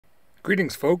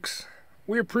Greetings, folks.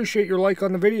 We appreciate your like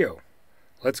on the video.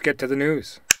 Let's get to the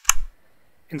news.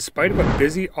 In spite of a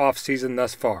busy offseason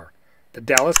thus far, the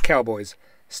Dallas Cowboys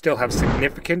still have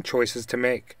significant choices to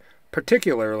make,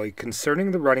 particularly concerning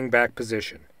the running back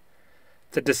position.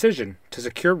 The decision to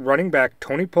secure running back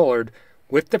Tony Pollard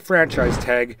with the franchise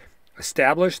tag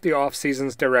established the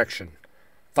offseason's direction,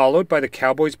 followed by the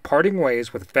Cowboys parting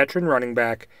ways with veteran running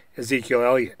back Ezekiel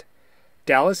Elliott.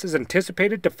 Dallas is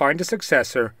anticipated to find a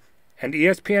successor, and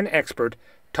ESPN expert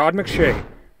Todd McShay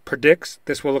predicts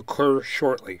this will occur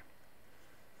shortly.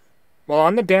 While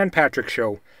on the Dan Patrick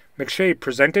Show, McShay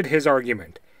presented his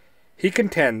argument. He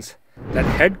contends that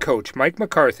head coach Mike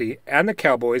McCarthy and the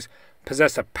Cowboys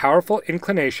possess a powerful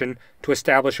inclination to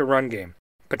establish a run game,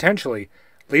 potentially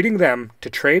leading them to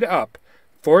trade up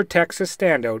for Texas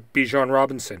standout Bijan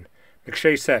Robinson.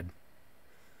 McShay said,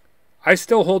 "I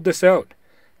still hold this out.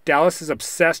 Dallas is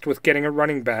obsessed with getting a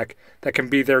running back that can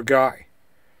be their guy.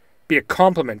 Be a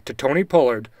compliment to Tony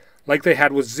Pollard like they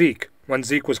had with Zeke when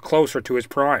Zeke was closer to his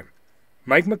prime.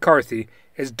 Mike McCarthy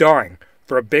is dying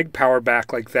for a big power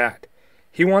back like that.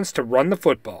 He wants to run the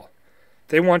football.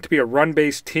 They want to be a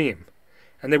run-based team,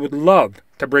 and they would love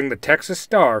to bring the Texas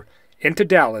star into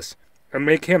Dallas and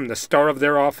make him the star of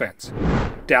their offense.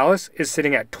 Dallas is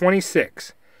sitting at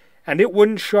 26, and it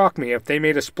wouldn't shock me if they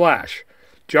made a splash,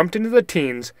 jumped into the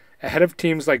teens ahead of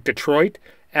teams like Detroit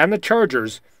and the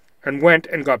Chargers, and went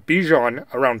and got Bijan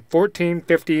around 14,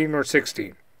 15, or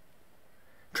 16.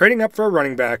 Trading up for a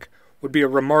running back would be a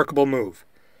remarkable move,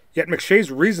 yet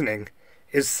McShay's reasoning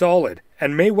is solid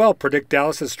and may well predict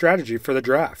Dallas' strategy for the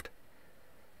draft.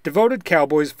 Devoted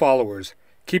Cowboys followers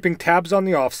keeping tabs on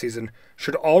the offseason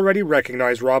should already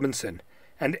recognize Robinson,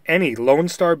 and any Lone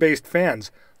Star-based fans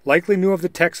likely knew of the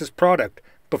Texas product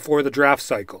before the draft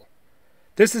cycle.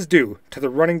 This is due to the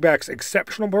running back's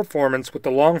exceptional performance with the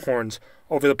Longhorns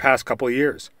over the past couple of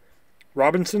years.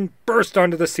 Robinson burst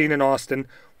onto the scene in Austin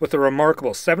with a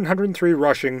remarkable 703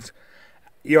 rushing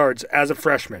yards as a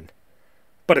freshman.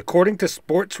 But according to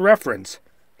Sports Reference,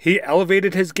 he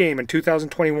elevated his game in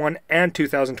 2021 and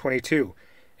 2022.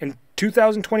 In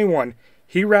 2021,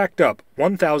 he racked up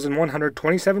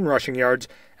 1,127 rushing yards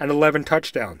and 11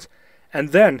 touchdowns, and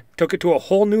then took it to a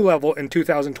whole new level in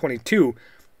 2022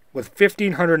 with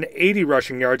 1,580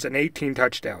 rushing yards and 18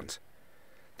 touchdowns.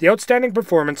 The outstanding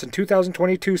performance in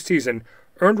 2022 season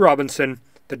earned Robinson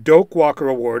the Doak Walker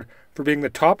Award for being the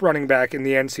top running back in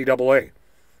the NCAA,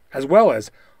 as well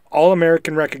as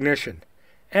All-American recognition,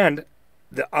 and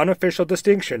the unofficial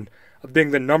distinction of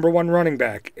being the #1 running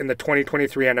back in the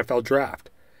 2023 NFL Draft.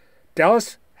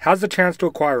 Dallas has the chance to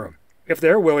acquire him if they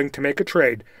are willing to make a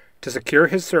trade to secure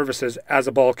his services as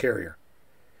a ball carrier.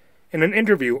 In an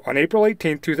interview on April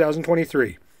 18,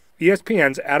 2023,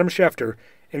 ESPN's Adam Schefter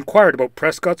inquired about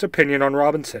Prescott's opinion on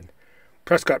Robinson.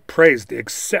 Prescott praised the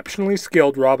exceptionally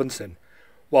skilled Robinson,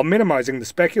 while minimizing the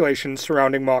speculation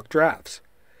surrounding mock drafts.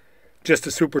 "Just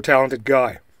a super talented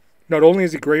guy. Not only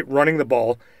is he great running the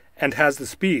ball and has the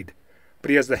speed, but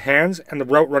he has the hands and the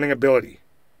route running ability."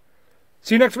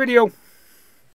 See you next video.